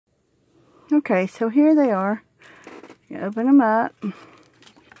Okay, so here they are. You open them up.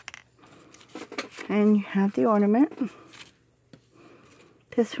 And you have the ornament.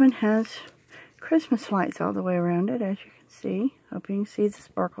 This one has Christmas lights all the way around it, as you can see. Hope you can see the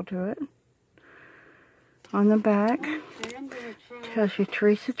sparkle to it. On the back, tells you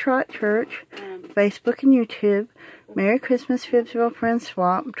Teresa Trott Church, Facebook and YouTube. Merry Christmas, Phibbsville Friends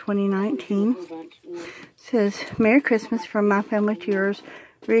Swap 2019. Says, Merry Christmas from my family to yours,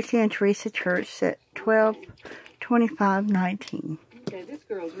 Ricky and Teresa Church, set 12/25/19. Okay, this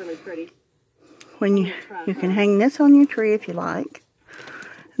girl's really pretty. When you can hang this on your tree if you like.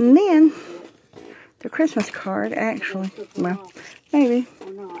 And then, the Christmas card, actually, well, maybe.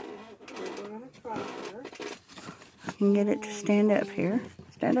 I can get it to stand up here.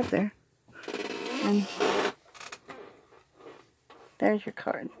 Stand up there. And there's your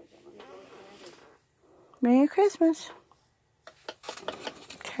card. Merry Christmas.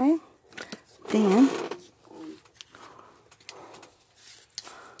 Okay. Then,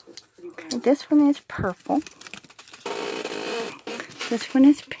 okay, this one is purple. This one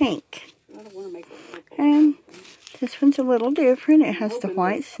is pink. And this one's a little different. It has the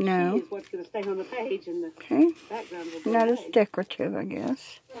white snow. Okay. Not as decorative, I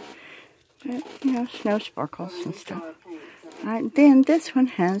guess. But, you know, snow sparkles and stuff. Alright, then this one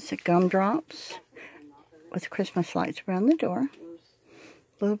has the gumdrops with Christmas lights around the door.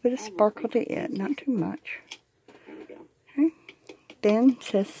 A little bit of sparkle to it, not too much. Okay. Then it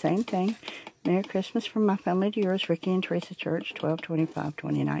says the same thing. Merry Christmas from my family to yours, Ricky and Teresa Church,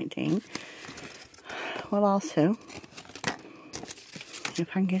 12/25/2019. Well, also, if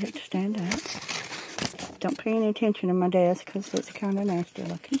I can get it to stand up. Don't pay any attention to my desk because it's kind of nasty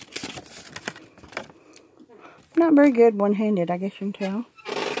looking. Not very good one-handed, I guess you can tell.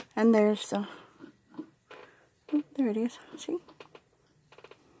 And there's the... Oh, there it is. See?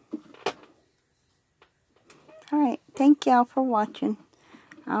 Alright, thank y'all for watching.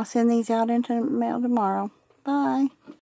 I'll send these out into the mail tomorrow. Bye.